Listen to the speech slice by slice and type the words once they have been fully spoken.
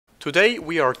Today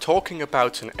we are talking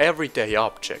about an everyday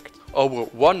object. Over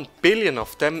 1 billion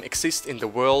of them exist in the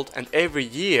world and every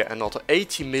year another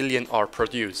 80 million are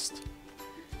produced.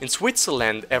 In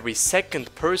Switzerland every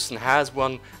second person has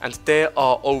one and there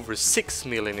are over 6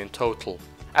 million in total.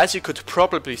 As you could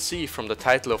probably see from the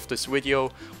title of this video,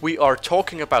 we are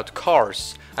talking about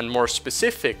cars and more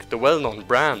specific the well-known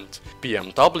brand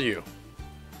BMW.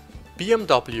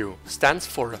 BMW stands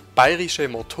for Bayerische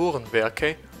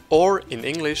Motorenwerke, or in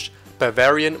English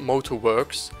Bavarian Motor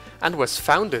Works, and was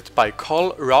founded by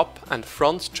Karl Rapp and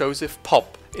Franz Joseph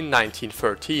Popp in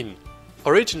 1913.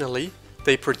 Originally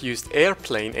they produced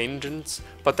airplane engines,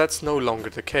 but that's no longer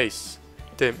the case.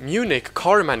 The Munich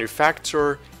car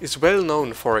manufacturer is well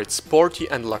known for its sporty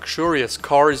and luxurious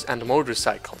cars and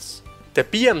motorcycles. The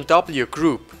BMW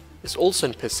Group is also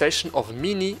in possession of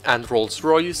Mini and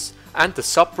Rolls-Royce and the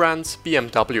sub-brands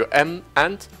BMW M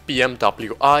and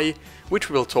BMW I, which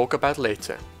we'll talk about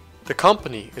later. The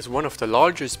company is one of the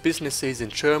largest businesses in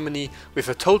Germany with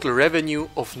a total revenue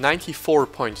of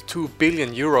 94.2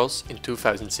 billion euros in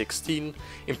 2016,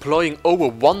 employing over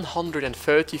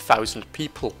 130,000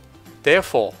 people.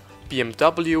 Therefore,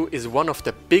 BMW is one of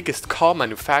the biggest car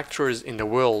manufacturers in the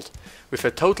world, with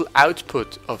a total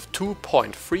output of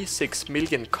 2.36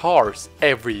 million cars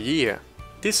every year.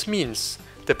 This means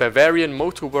the Bavarian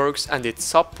Motor Works and its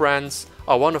sub-brands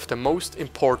are one of the most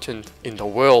important in the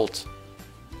world.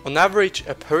 On average,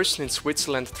 a person in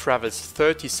Switzerland travels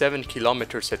 37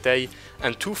 kilometers a day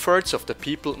and 2/3 of the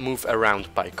people move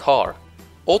around by car.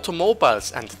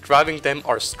 Automobiles and driving them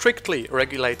are strictly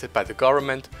regulated by the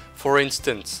government, for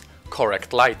instance,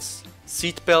 correct lights,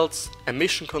 seat belts,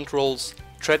 emission controls,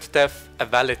 tread depth, a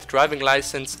valid driving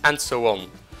license and so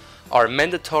on, are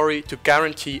mandatory to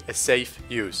guarantee a safe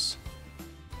use.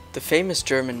 The famous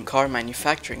German car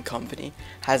manufacturing company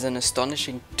has an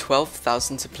astonishing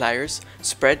 12,000 suppliers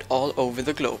spread all over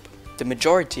the globe. The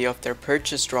majority of their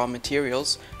purchased raw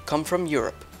materials come from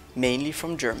Europe, mainly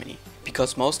from Germany,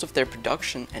 because most of their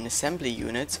production and assembly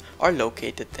units are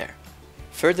located there.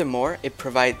 Furthermore, it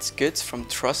provides goods from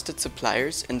trusted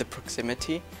suppliers in the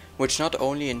proximity, which not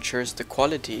only ensures the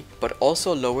quality but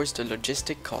also lowers the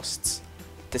logistic costs.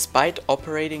 Despite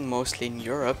operating mostly in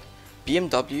Europe,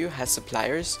 BMW has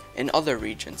suppliers in other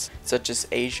regions such as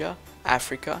Asia,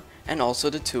 Africa and also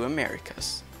the two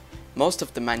Americas. Most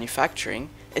of the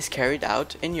manufacturing is carried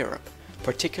out in Europe,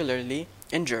 particularly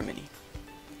in Germany.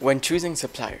 When choosing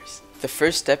suppliers, the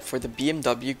first step for the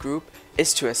BMW Group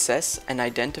is to assess and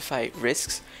identify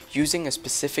risks using a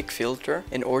specific filter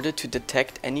in order to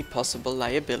detect any possible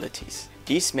liabilities.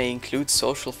 These may include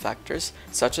social factors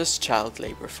such as child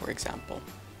labor, for example.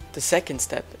 The second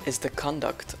step is the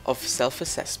conduct of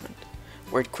self-assessment,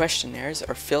 where questionnaires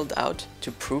are filled out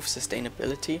to prove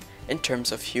sustainability in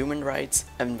terms of human rights,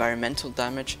 environmental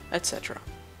damage, etc.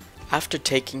 After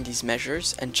taking these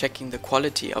measures and checking the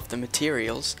quality of the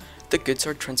materials, the goods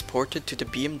are transported to the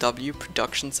BMW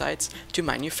production sites to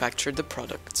manufacture the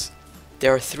products.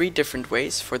 There are 3 different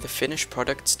ways for the finished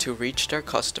products to reach their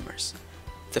customers.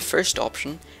 The first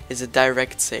option is a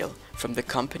direct sale from the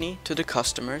company to the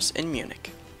customers in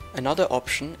Munich. Another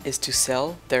option is to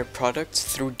sell their products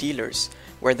through dealers,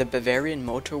 where the Bavarian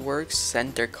Motor Works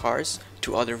send their cars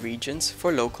to other regions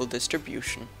for local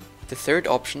distribution. The third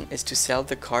option is to sell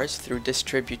the cars through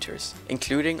distributors,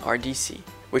 including RDC,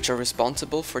 which are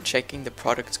responsible for checking the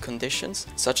product's conditions,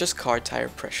 such as car tire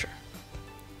pressure.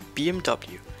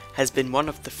 BMW has been one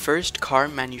of the first car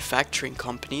manufacturing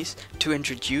companies to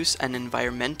introduce an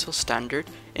environmental standard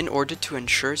in order to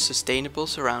ensure sustainable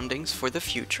surroundings for the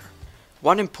future.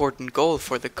 One important goal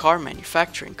for the car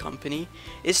manufacturing company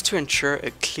is to ensure a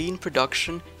clean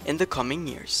production in the coming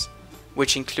years,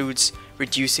 which includes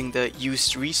reducing the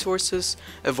used resources,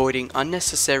 avoiding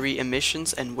unnecessary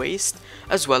emissions and waste,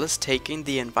 as well as taking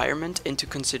the environment into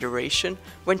consideration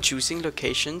when choosing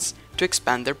locations to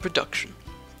expand their production.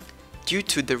 Due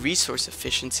to the resource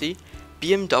efficiency,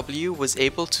 BMW was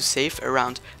able to save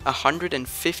around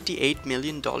 $158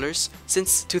 million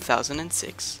since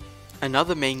 2006.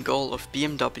 Another main goal of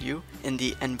BMW in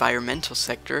the environmental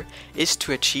sector is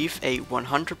to achieve a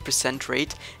 100%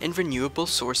 rate in renewable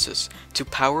sources to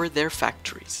power their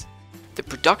factories. The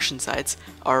production sites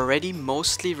are already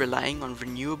mostly relying on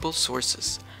renewable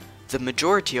sources. The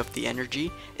majority of the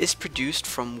energy is produced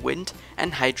from wind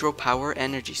and hydropower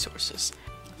energy sources.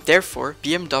 Therefore,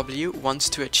 BMW wants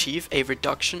to achieve a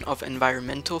reduction of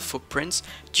environmental footprints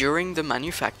during the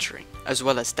manufacturing. As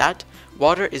well as that,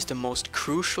 water is the most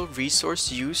crucial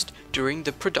resource used during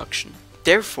the production.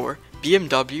 Therefore,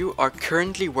 BMW are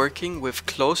currently working with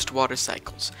closed water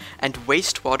cycles and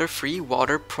wastewater-free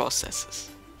water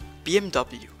processes.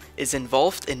 BMW is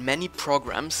involved in many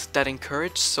programs that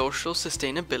encourage social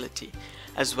sustainability,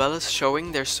 as well as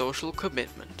showing their social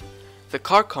commitment. The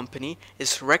car company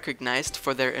is recognized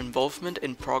for their involvement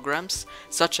in programs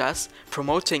such as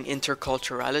promoting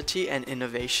interculturality and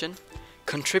innovation,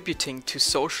 contributing to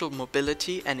social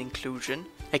mobility and inclusion,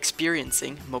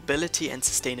 experiencing mobility and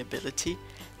sustainability,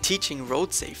 teaching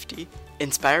road safety,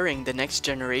 inspiring the next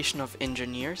generation of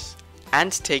engineers,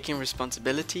 and taking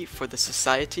responsibility for the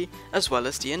society as well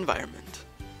as the environment.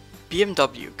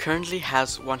 BMW currently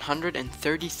has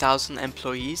 130,000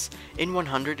 employees in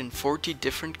 140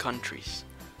 different countries.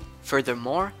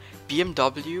 Furthermore,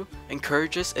 BMW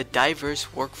encourages a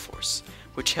diverse workforce,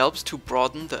 which helps to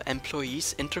broaden the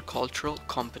employees' intercultural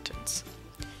competence.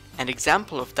 An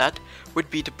example of that would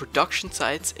be the production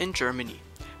sites in Germany,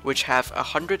 which have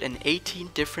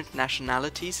 118 different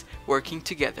nationalities working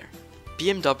together.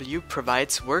 BMW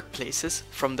provides workplaces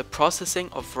from the processing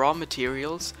of raw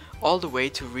materials all the way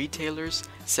to retailers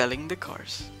selling the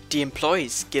cars. The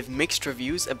employees give mixed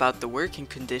reviews about the working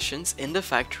conditions in the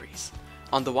factories.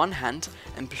 On the one hand,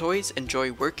 employees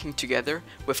enjoy working together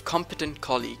with competent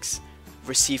colleagues,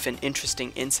 receive an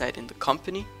interesting insight in the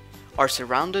company, are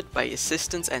surrounded by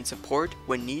assistance and support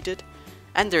when needed,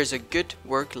 and there's a good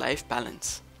work-life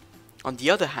balance. On the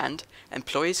other hand,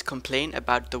 employees complain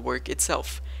about the work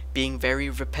itself being very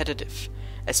repetitive,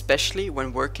 especially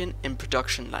when working in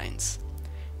production lines.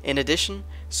 In addition,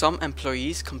 some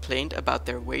employees complained about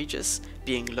their wages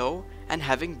being low and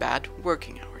having bad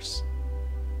working hours.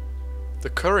 The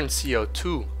current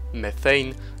CO2,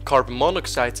 methane, carbon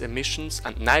monoxide emissions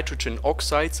and nitrogen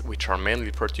oxides, which are mainly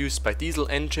produced by diesel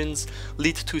engines,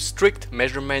 lead to strict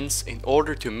measurements in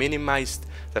order to minimize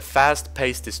the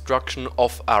fast-paced destruction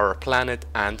of our planet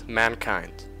and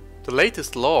mankind. The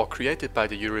latest law created by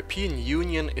the European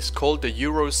Union is called the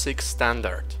Euro 6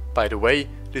 standard. By the way,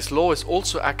 this law is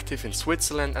also active in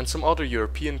Switzerland and some other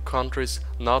European countries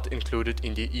not included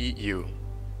in the EU.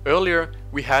 Earlier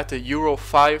we had the Euro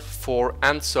 5, 4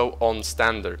 and so on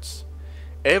standards.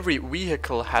 Every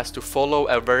vehicle has to follow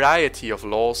a variety of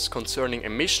laws concerning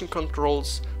emission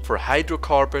controls for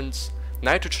hydrocarbons,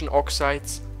 nitrogen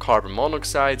oxides, carbon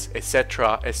monoxides,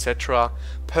 etc.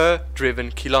 per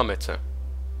driven kilometer.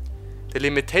 The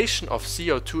limitation of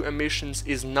CO2 emissions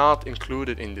is not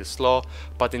included in this law,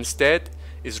 but instead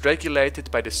is regulated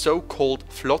by the so-called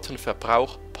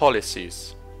Flottenverbrauch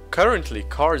policies. Currently,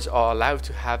 cars are allowed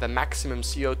to have a maximum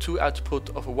CO2 output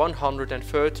of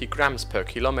 130 grams per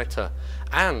kilometer,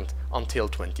 and until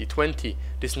 2020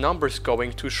 this number is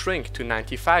going to shrink to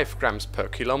 95 grams per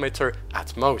kilometer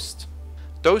at most.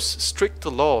 Those stricter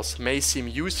laws may seem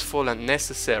useful and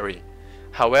necessary.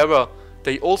 However,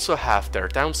 they also have their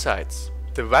downsides.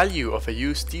 The value of a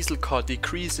used diesel car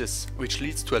decreases, which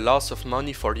leads to a loss of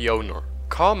money for the owner.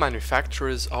 Car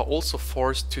manufacturers are also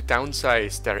forced to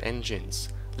downsize their engines,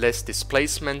 less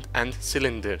displacement and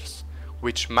cylinders,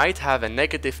 which might have a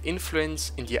negative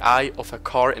influence in the eye of a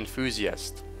car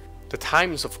enthusiast. The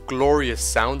times of glorious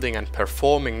sounding and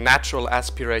performing natural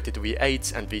aspirated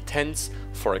V8s and V10s,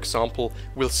 for example,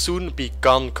 will soon be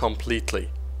gone completely.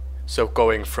 So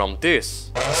going from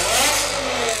this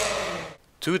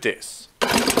to this.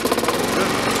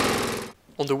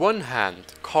 On the one hand,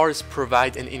 cars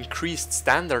provide an increased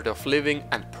standard of living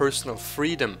and personal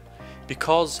freedom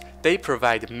because they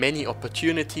provide many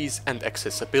opportunities and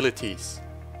accessibilities.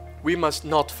 We must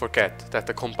not forget that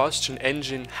the combustion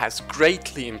engine has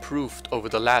greatly improved over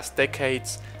the last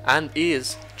decades and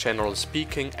is, generally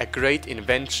speaking, a great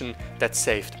invention that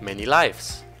saved many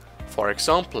lives. For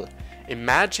example,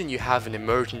 imagine you have an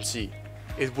emergency.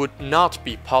 It would not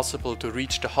be possible to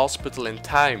reach the hospital in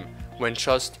time when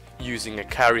just using a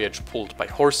carriage pulled by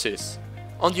horses.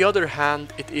 On the other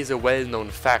hand, it is a well-known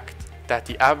fact that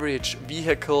the average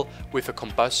vehicle with a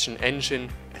combustion engine,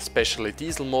 especially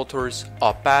diesel motors,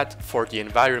 are bad for the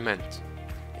environment.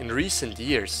 In recent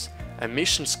years,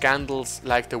 emission scandals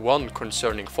like the one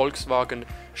concerning Volkswagen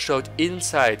showed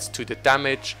insights to the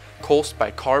damage caused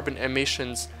by carbon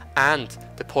emissions and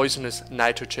the poisonous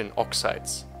nitrogen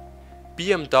oxides.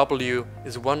 BMW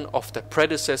is one of the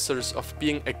predecessors of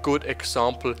being a good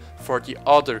example for the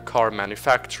other car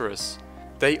manufacturers.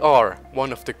 They are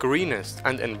one of the greenest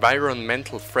and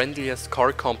environmental friendliest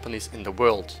car companies in the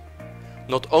world.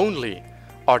 Not only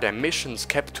are the emissions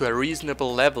kept to a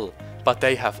reasonable level, but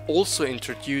they have also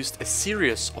introduced a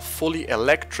series of fully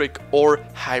electric or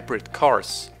hybrid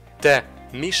cars. The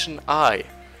Mission I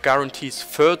guarantees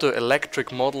further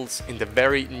electric models in the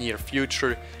very near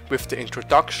future with the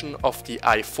introduction of the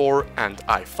i4 and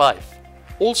i5.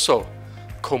 Also,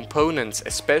 components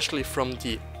especially from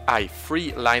the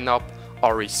i3 lineup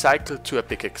are recycled to a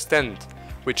big extent,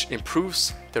 which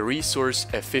improves the resource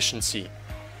efficiency.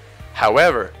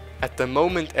 However, at the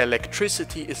moment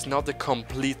electricity is not a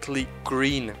completely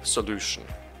green solution.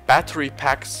 Battery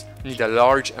packs need a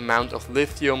large amount of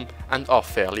lithium and are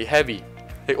fairly heavy.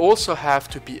 They also have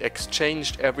to be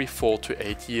exchanged every 4 to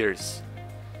 8 years.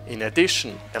 In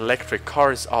addition, electric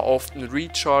cars are often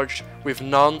recharged with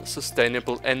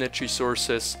non-sustainable energy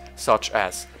sources such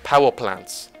as power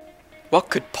plants. What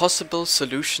could possible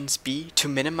solutions be to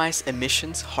minimize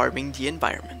emissions harming the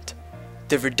environment?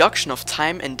 The reduction of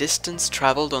time and distance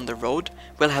traveled on the road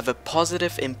will have a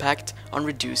positive impact on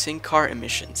reducing car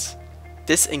emissions.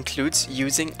 This includes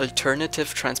using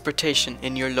alternative transportation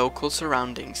in your local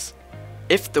surroundings.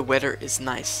 If the weather is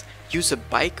nice, use a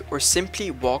bike or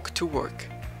simply walk to work,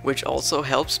 which also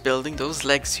helps building those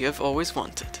legs you have always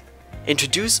wanted.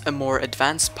 Introduce a more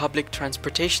advanced public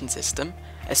transportation system,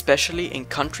 especially in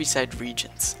countryside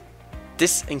regions.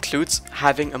 This includes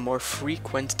having a more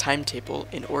frequent timetable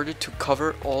in order to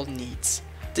cover all needs.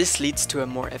 This leads to a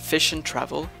more efficient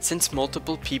travel since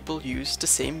multiple people use the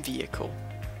same vehicle.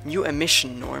 New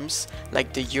emission norms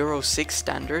like the Euro 6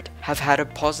 standard have had a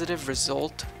positive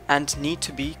result and need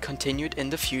to be continued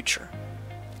in the future.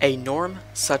 A norm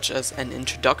such as an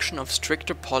introduction of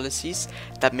stricter policies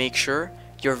that make sure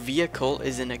your vehicle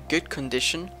is in a good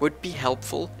condition would be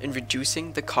helpful in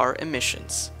reducing the car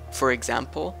emissions. For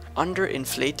example,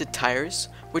 underinflated tires,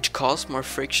 which cause more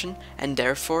friction and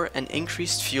therefore an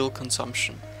increased fuel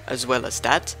consumption. As well as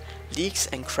that, leaks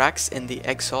and cracks in the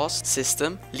exhaust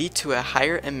system lead to a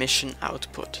higher emission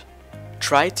output.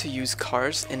 Try to use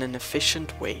cars in an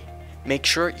efficient way. Make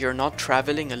sure you're not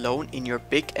traveling alone in your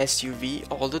big SUV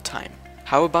all the time.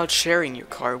 How about sharing your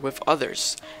car with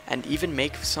others and even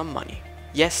make some money?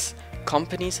 Yes,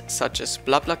 companies such as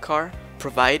BlaBlaCar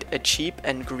provide a cheap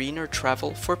and greener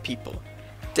travel for people.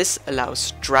 This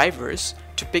allows drivers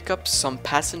to pick up some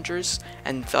passengers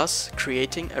and thus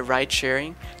creating a ride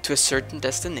sharing to a certain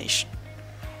destination.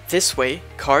 This way,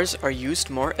 cars are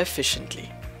used more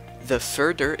efficiently. The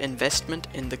further investment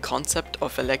in the concept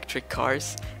of electric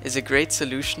cars is a great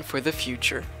solution for the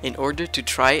future in order to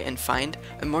try and find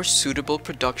a more suitable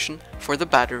production for the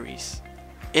batteries.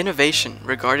 Innovation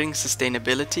regarding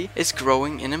sustainability is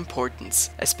growing in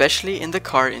importance, especially in the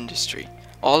car industry,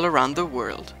 all around the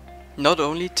world. Not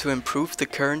only to improve the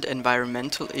current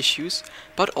environmental issues,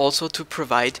 but also to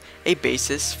provide a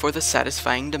basis for the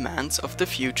satisfying demands of the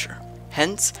future.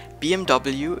 Hence,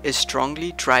 BMW is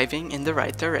strongly driving in the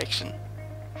right direction.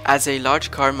 As a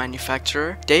large car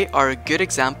manufacturer, they are a good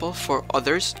example for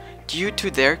others due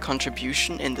to their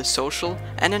contribution in the social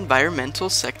and environmental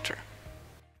sector.